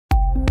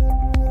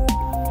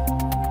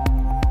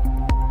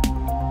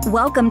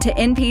Welcome to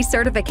NP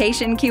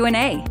Certification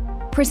Q&A,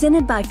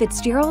 presented by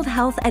Fitzgerald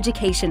Health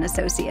Education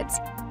Associates.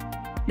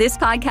 This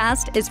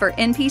podcast is for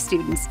NP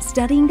students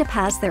studying to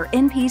pass their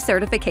NP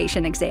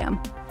certification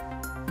exam.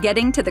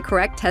 Getting to the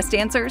correct test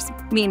answers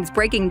means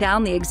breaking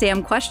down the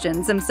exam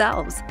questions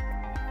themselves.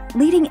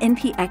 Leading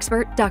NP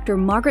expert Dr.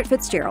 Margaret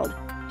Fitzgerald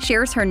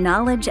shares her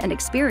knowledge and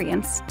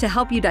experience to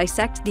help you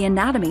dissect the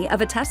anatomy of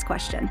a test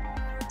question,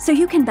 so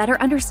you can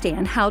better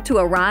understand how to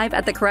arrive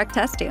at the correct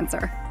test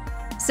answer.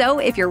 So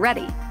if you're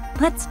ready,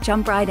 let's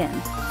jump right in.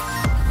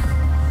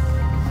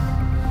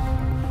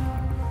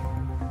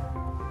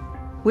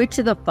 Which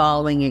of the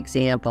following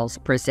examples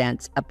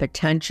presents a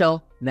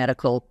potential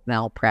medical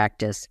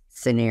malpractice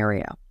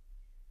scenario?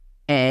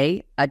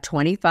 A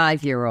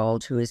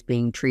 25-year-old who is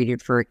being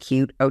treated for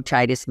acute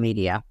otitis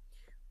media,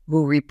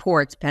 who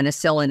reports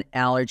penicillin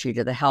allergy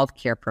to the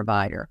healthcare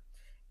provider.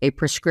 A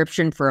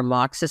prescription for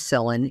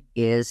amoxicillin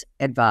is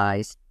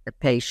advised. The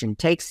patient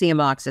takes the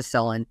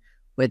amoxicillin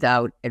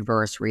without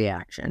adverse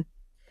reaction.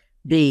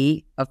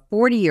 B, a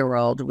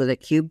 40-year-old with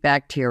acute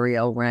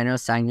bacterial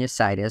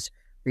sinusitis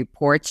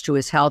reports to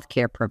his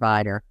healthcare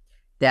provider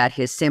that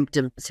his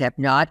symptoms have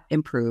not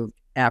improved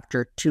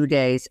after 2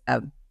 days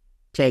of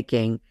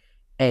taking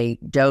a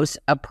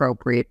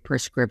dose-appropriate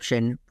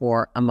prescription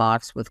for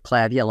amox with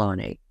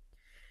clavulanate.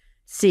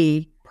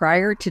 C,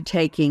 prior to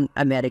taking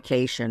a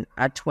medication,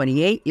 a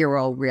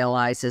 28-year-old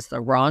realizes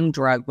the wrong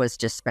drug was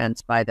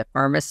dispensed by the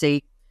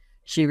pharmacy.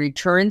 She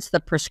returns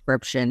the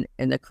prescription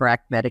and the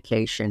correct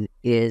medication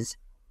is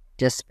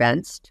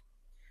dispensed.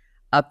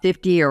 A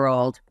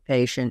 50-year-old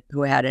patient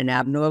who had an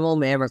abnormal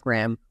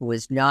mammogram who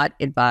was not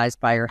advised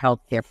by her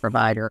healthcare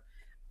provider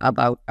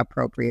about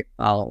appropriate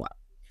follow-up.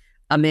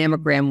 A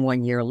mammogram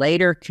 1 year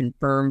later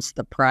confirms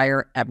the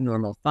prior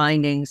abnormal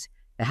findings.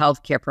 The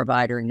healthcare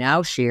provider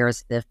now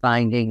shares the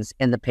findings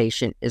and the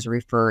patient is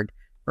referred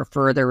for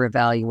further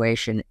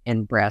evaluation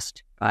and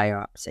breast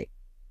biopsy.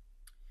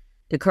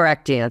 The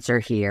correct answer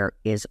here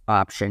is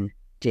option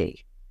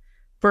D.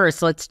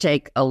 First, let's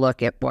take a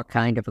look at what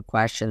kind of a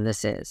question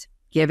this is.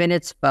 Given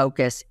its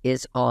focus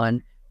is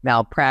on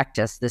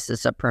malpractice, this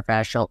is a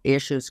professional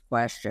issues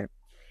question.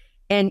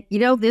 And,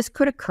 this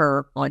could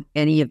occur on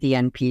any of the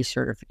NP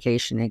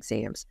certification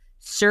exams.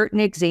 Certain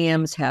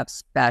exams have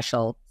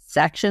special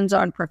sections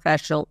on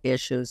professional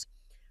issues,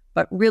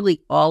 but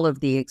really all of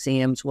the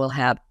exams will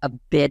have a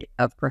bit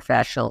of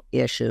professional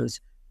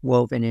issues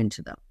woven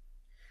into them.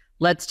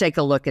 Let's take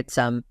a look at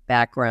some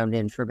background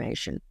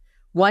information.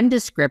 One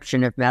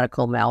description of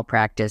medical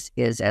malpractice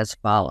is as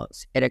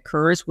follows. It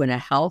occurs when a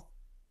health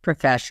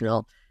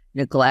professional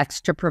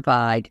neglects to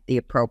provide the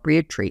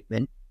appropriate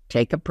treatment,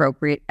 take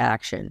appropriate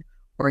action,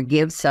 or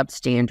give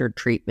substandard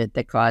treatment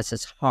that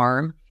causes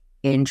harm,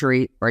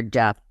 injury, or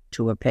death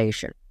to a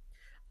patient.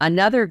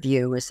 Another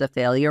view is the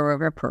failure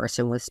of a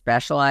person with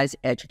specialized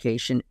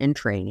education and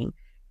training,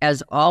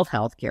 as all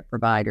healthcare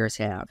providers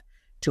have,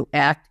 to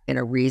act in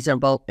a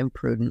reasonable and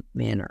prudent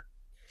manner.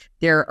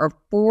 There are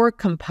 4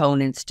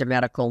 components to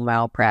medical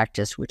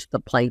malpractice which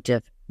the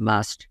plaintiff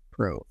must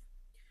prove.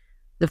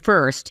 The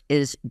first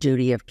is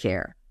duty of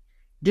care.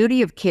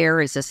 Duty of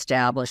care is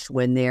established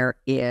when there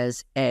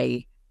is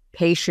a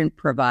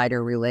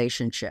patient-provider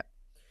relationship.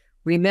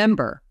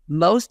 Remember,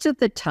 most of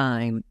the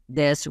time,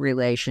 this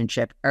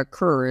relationship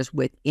occurs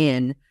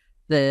within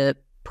the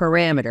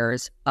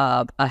parameters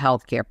of a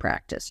healthcare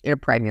practice, in a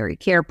primary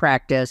care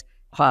practice,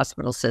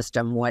 hospital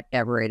system,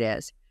 whatever it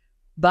is.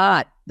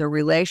 But the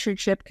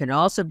relationship can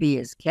also be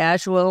as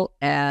casual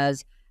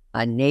as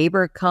a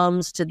neighbor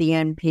comes to the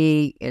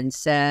NP and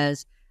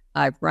says,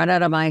 I've run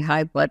out of my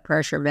high blood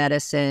pressure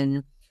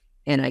medicine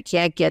and I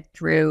can't get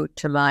through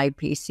to my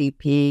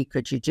PCP.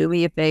 Could you do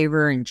me a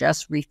favor and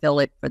just refill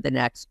it for the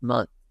next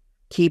month?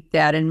 Keep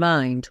that in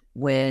mind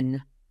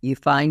when you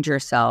find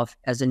yourself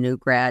as a new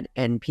grad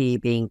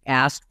NP being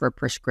asked for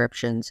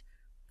prescriptions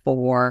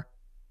for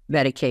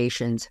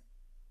medications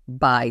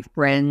by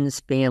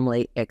friends,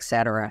 family,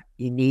 etc.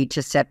 You need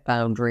to set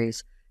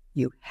boundaries.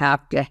 You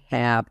have to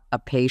have a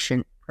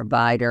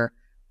patient-provider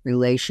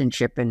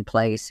relationship in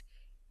place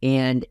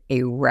and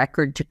a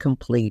record to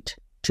complete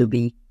to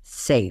be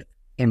safe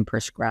in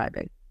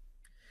prescribing.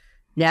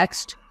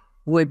 Next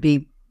would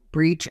be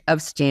breach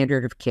of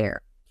standard of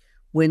care.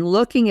 When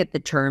looking at the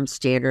term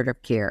standard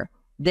of care,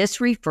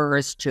 this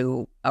refers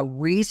to a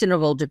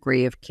reasonable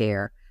degree of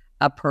care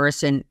a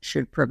person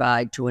should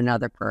provide to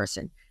another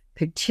person,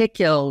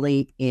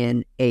 particularly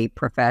in a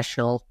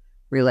professional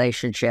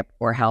relationship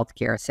or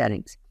healthcare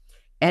settings.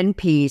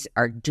 NPs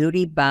are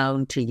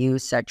duty-bound to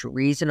use such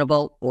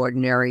reasonable,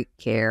 ordinary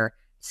care,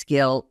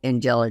 skill,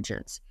 and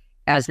diligence.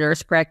 As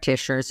nurse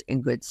practitioners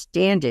in good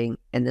standing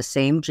in the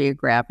same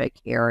geographic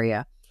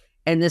area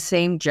and the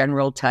same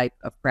general type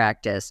of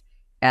practice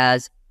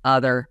as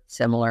other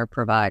similar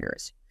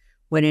providers.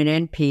 When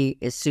an NP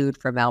is sued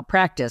for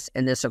malpractice,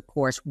 and this of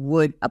course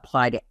would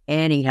apply to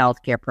any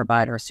healthcare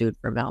provider sued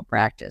for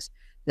malpractice,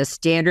 the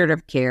standard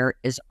of care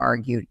is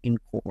argued in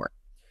court.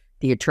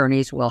 The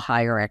attorneys will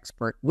hire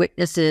expert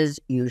witnesses,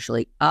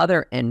 usually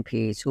other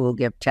NPs, who will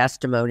give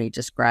testimony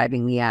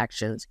describing the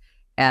actions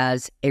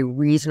as a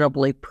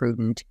reasonably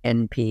prudent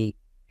NP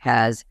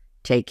has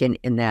taken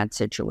in that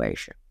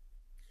situation.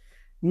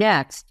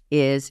 Next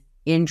is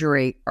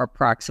injury or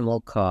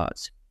proximal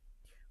cause.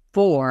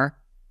 For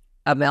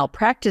a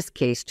malpractice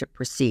case to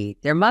proceed,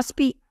 there must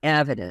be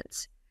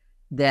evidence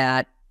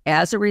that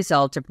as a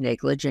result of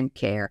negligent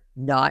care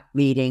not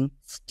meeting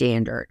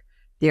standard,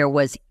 there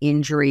was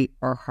injury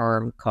or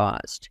harm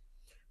caused.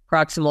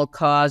 Proximal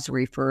cause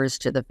refers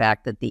to the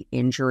fact that the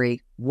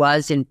injury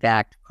was in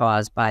fact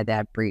caused by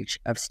that breach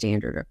of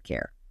standard of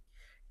care.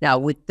 Now,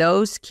 with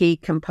those key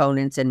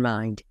components in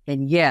mind,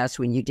 and yes,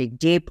 when you dig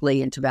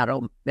deeply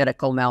into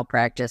medical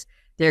malpractice,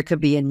 there could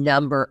be a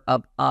number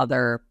of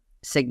other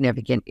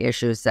significant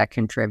issues that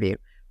contribute,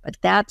 but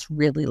that's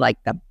really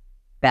like the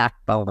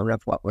backbone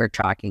of what we're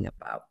talking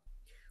about.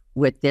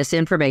 With this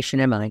information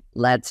in mind,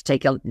 let's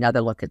take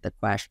another look at the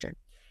question.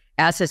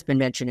 As has been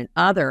mentioned in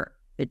other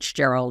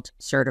Fitzgerald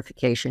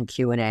certification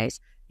Q&As,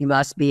 you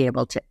must be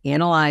able to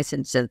analyze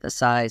and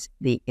synthesize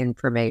the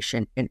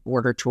information in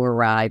order to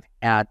arrive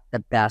at the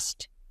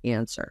best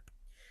answer.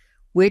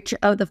 Which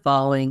of the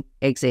following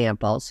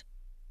examples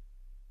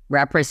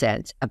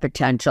represents a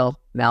potential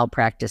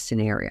malpractice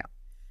scenario?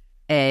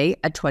 A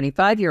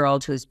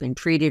 25-year-old who's been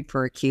treated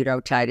for acute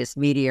otitis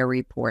media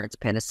reports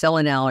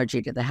penicillin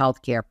allergy to the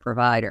healthcare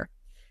provider.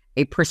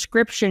 A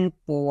prescription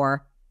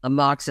for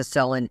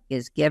amoxicillin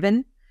is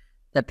given.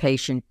 The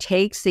patient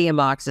takes the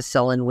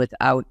amoxicillin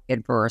without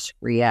adverse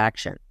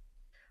reaction.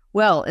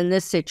 Well, in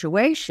this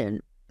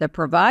situation, the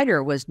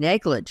provider was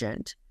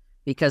negligent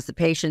because the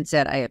patient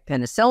said, I have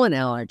penicillin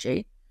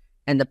allergy,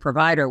 and the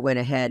provider went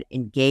ahead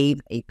and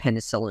gave a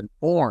penicillin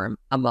form,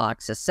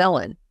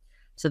 amoxicillin.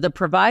 So the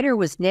provider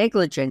was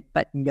negligent,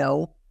 but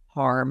no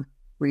harm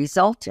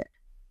resulted.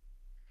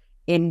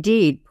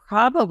 Indeed,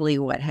 probably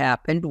what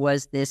happened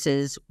was this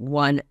is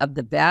one of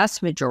the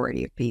vast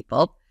majority of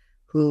people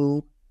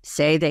who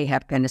say they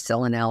have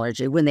penicillin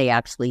allergy when they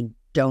actually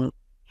don't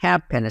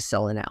have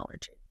penicillin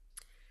allergy.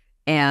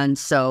 And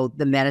so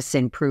the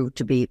medicine proved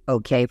to be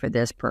okay for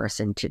this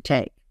person to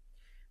take.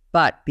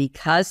 But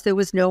because there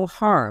was no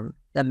harm,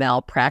 the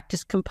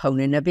malpractice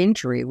component of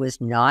injury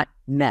was not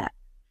met.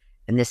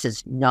 And this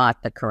is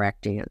not the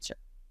correct answer.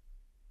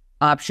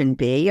 Option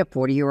B, a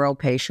 40-year-old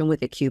patient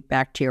with acute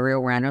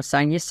bacterial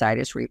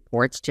rhinosinusitis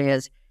reports to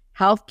his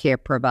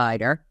healthcare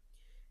provider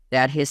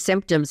that his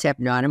symptoms have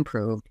not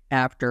improved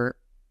after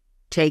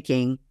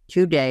taking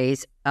 2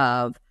 days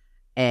of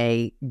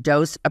a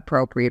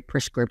dose-appropriate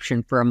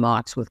prescription for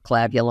amox with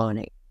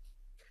clavulanate.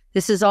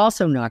 This is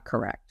also not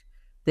correct.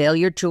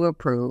 Failure to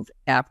improve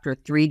after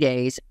 3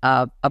 days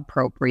of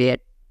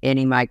appropriate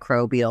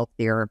antimicrobial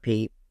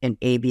therapy and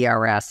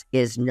ABRS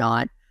is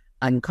not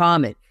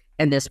uncommon,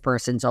 and this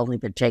person's only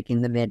been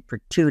taking the med for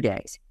 2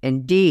 days.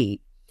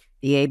 Indeed,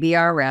 the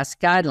ABRS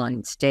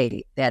guidelines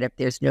state that if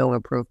there's no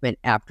improvement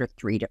after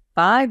 3 to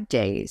 5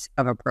 days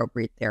of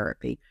appropriate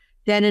therapy,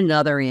 then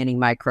another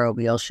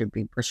antimicrobial should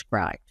be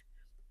prescribed.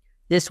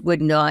 This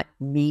would not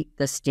meet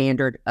the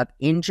standard of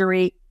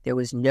injury. There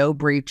was no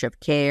breach of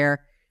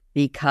care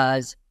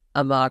because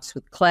amox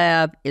with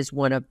clav is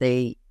one of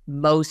the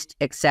most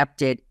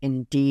accepted,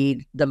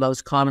 indeed the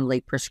most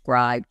commonly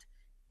prescribed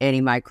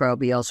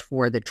antimicrobials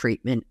for the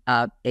treatment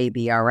of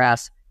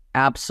ABRS,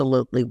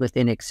 absolutely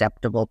within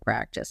acceptable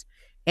practice.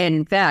 And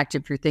in fact,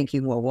 if you're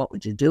thinking, well, what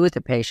would you do with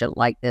a patient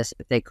like this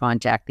if they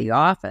contact the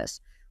office?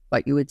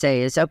 What you would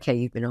say is, okay,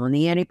 you've been on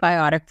the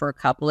antibiotic for a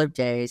couple of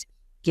days,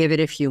 give it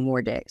a few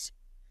more days.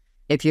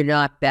 If you're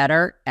not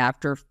better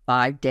after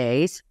 5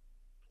 days,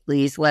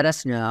 please let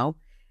us know.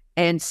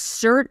 And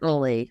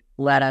certainly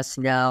let us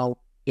know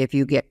if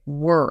you get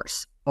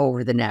worse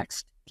over the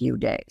next few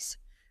days.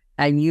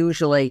 And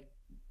usually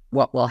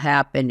what will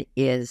happen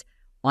is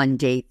on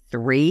day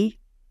 3,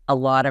 a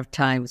lot of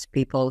times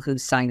people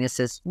whose sinus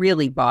is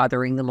really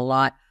bothering them a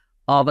lot,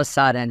 all of a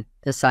sudden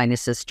the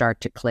sinuses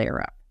start to clear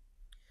up.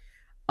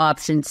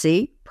 Option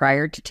C,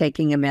 prior to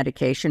taking a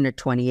medication, a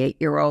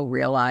 28-year-old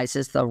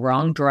realizes the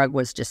wrong drug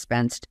was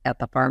dispensed at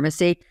the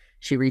pharmacy.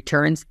 She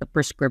returns the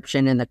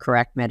prescription and the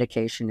correct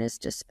medication is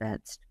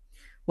dispensed.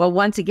 Well,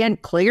 once again,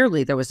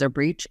 clearly there was a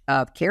breach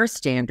of care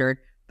standard,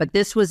 but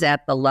this was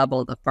at the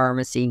level of the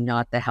pharmacy,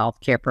 not the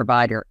healthcare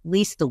provider, at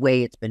least the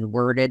way it's been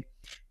worded.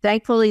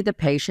 Thankfully, the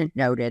patient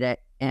noted it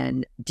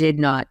and did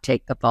not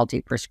take the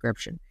faulty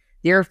prescription.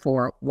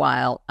 Therefore,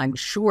 while I'm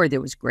sure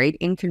there was great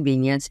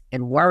inconvenience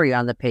and worry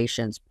on the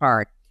patient's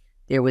part,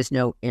 there was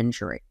no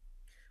injury.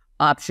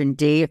 Option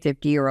D, a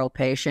 50-year-old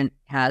patient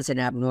has an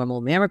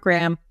abnormal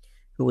mammogram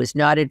who was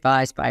not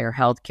advised by her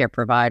healthcare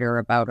provider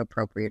about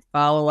appropriate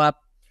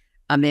follow-up.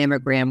 A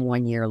mammogram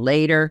 1 year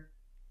later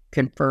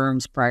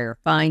confirms prior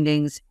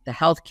findings. The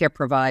healthcare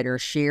provider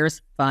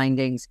shares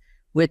findings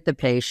with the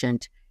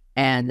patient,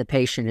 and the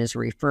patient is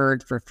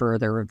referred for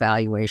further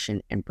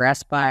evaluation and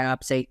breast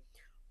biopsy.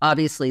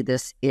 Obviously,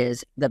 this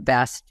is the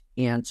best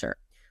answer.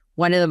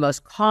 One of the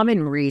most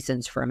common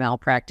reasons for a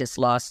malpractice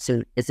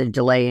lawsuit is a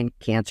delay in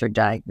cancer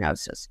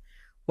diagnosis.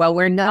 While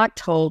we're not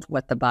told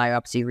what the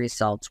biopsy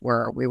results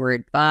were, we were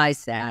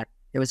advised that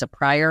there was a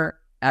prior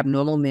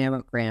abnormal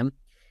mammogram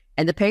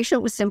and the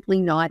patient was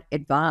simply not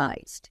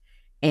advised.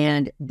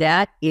 And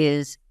that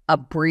is a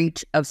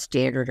breach of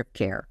standard of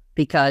care,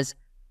 because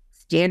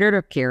standard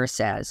of care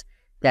says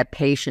that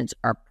patients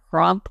are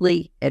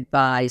promptly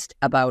advised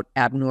about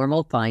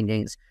abnormal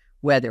findings,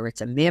 whether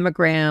it's a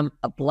mammogram,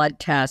 a blood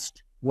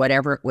test,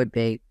 whatever it would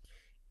be,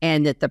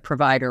 and that the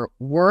provider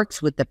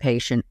works with the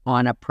patient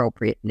on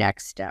appropriate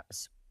next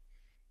steps.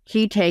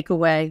 Key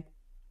takeaway,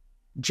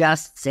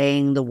 just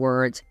saying the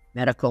words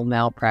medical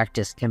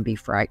malpractice can be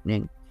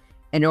frightening.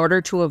 In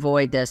order to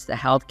avoid this, the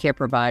healthcare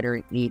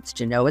provider needs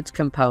to know its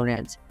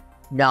components.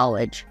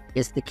 Knowledge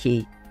is the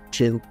key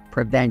to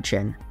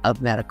prevention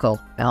of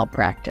medical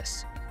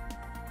malpractice.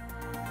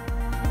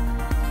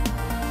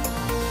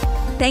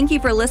 Thank you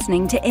for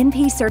listening to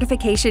NP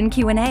Certification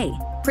Q&A,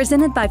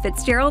 presented by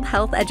Fitzgerald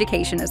Health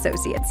Education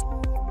Associates.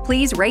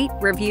 Please rate,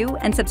 review,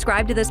 and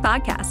subscribe to this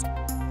podcast.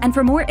 And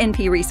for more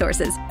NP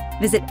resources,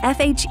 visit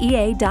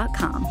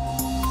FHEA.com.